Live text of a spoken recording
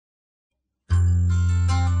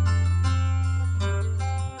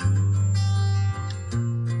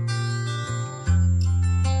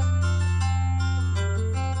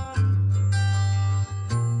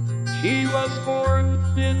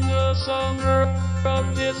the summer of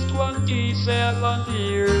his 27th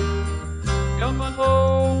year, coming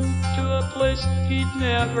home to a place he'd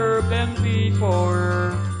never been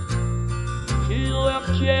before. He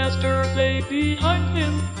left yesterday behind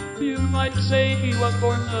him. You might say he was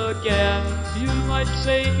born again. You might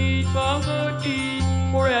say he found a key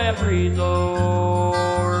for every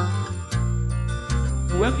door.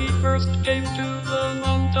 When he first came to the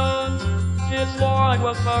mountains, his life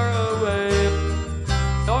was far away.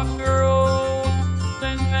 On the road,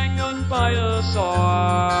 then hanging by a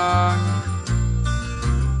song.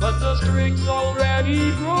 But the string's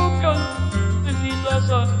already broken, and he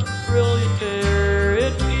doesn't really care.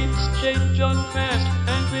 It keeps changing fast,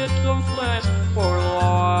 and it don't last for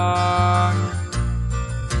long.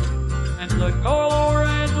 And the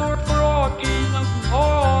Colorado Rocky Mountain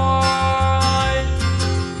High,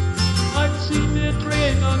 I've seen it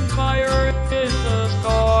rain on fire in the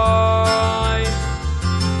sky.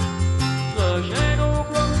 The shadow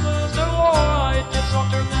from the starlight is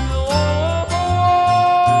softer than a lullaby.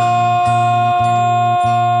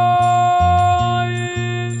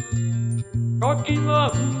 Rocky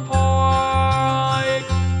Mountain High,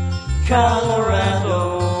 Colorado.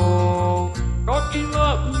 Rocky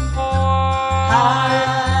Mountain High,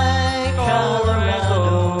 Colorado.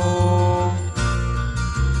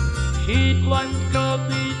 He climbed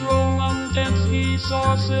Cathedral Mountains, he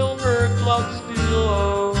saw silver clouds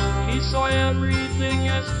below. He saw everything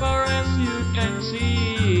as far as you can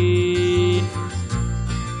see.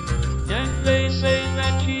 And they say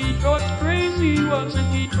that he got crazy once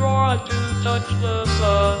and he tried to touch the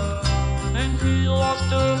sun. And he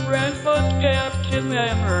lost a friend but kept his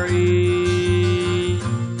memory.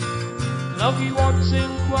 Now he walks in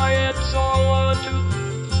quiet solitude,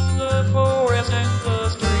 the forest and the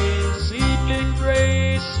streams, seeking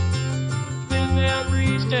grace in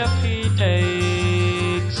every step he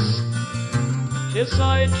takes. His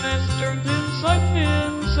sight has turned inside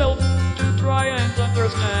himself to try and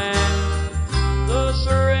understand the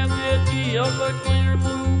serenity of a clear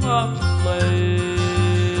blue mountain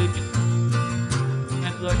lake.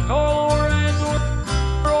 And the Colorado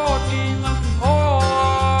Rocky Mountain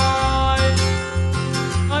High,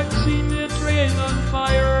 I've seen it rain on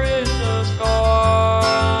fire in the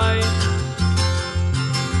sky.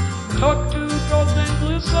 Talk to God and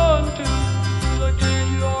listen to the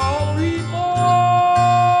casual reply.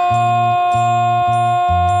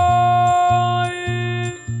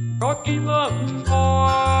 Rocky Mountain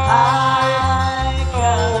High,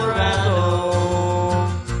 Colorado.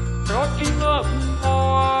 Rocky Mountain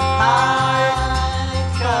High,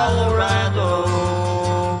 Colorado.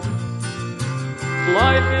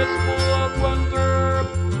 Life is full of wonder,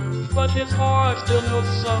 but his heart still knows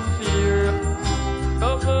some fear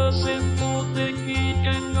of a simple thing he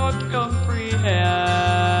cannot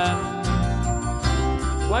comprehend.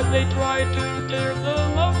 Why they try to tear the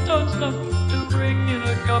mountains down to bring in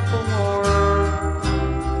a couple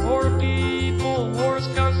more people, more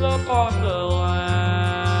scars upon the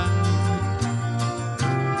land.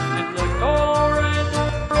 And the Colorado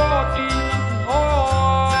Rocky Mountain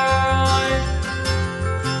High,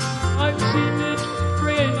 I've seen it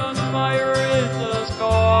rain on fire in the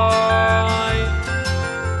sky.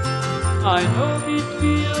 I know he'd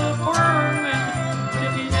be a poor man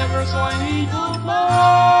if he never saw an eagle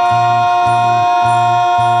fly.